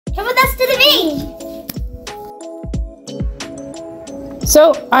Come with us to the beach.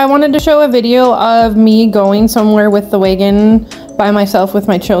 So I wanted to show a video of me going somewhere with the wagon by myself with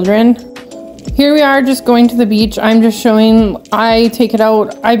my children. Here we are just going to the beach. I'm just showing, I take it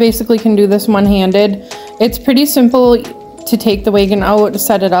out. I basically can do this one-handed. It's pretty simple to take the wagon out,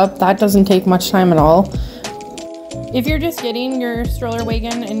 set it up. That doesn't take much time at all. If you're just getting your stroller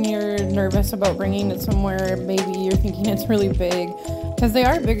wagon and you're nervous about bringing it somewhere, maybe you're thinking it's really big, because they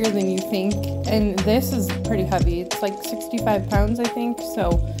are bigger than you think, and this is pretty heavy. It's like 65 pounds, I think,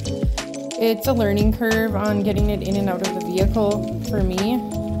 so it's a learning curve on getting it in and out of the vehicle for me.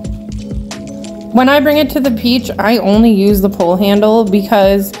 When I bring it to the beach, I only use the pole handle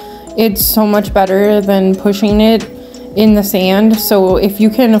because it's so much better than pushing it in the sand. So if you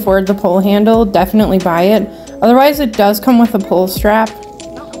can afford the pole handle, definitely buy it. Otherwise, it does come with a pole strap.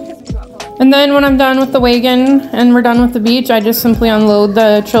 And then when I'm done with the wagon and we're done with the beach, I just simply unload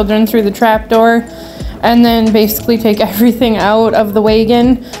the children through the trap door and then basically take everything out of the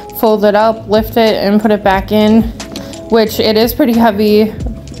wagon, fold it up, lift it, and put it back in, which it is pretty heavy.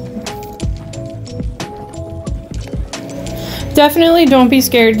 Definitely don't be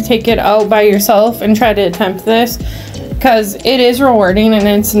scared to take it out by yourself and try to attempt this, because it is rewarding and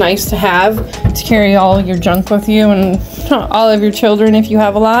it's nice to have to carry all your junk with you and all of your children if you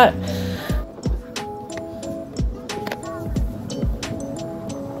have a lot.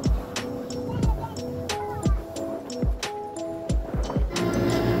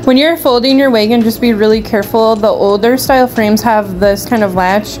 When you're folding your wagon, just be really careful. The older style frames have this kind of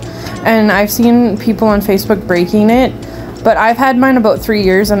latch, and I've seen people on Facebook breaking it, but I've had mine about 3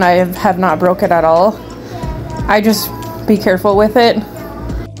 years and I have not broke it at all. I just be careful with it.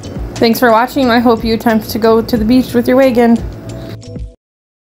 Thanks for watching. I hope you attempt to go to the beach with your wagon.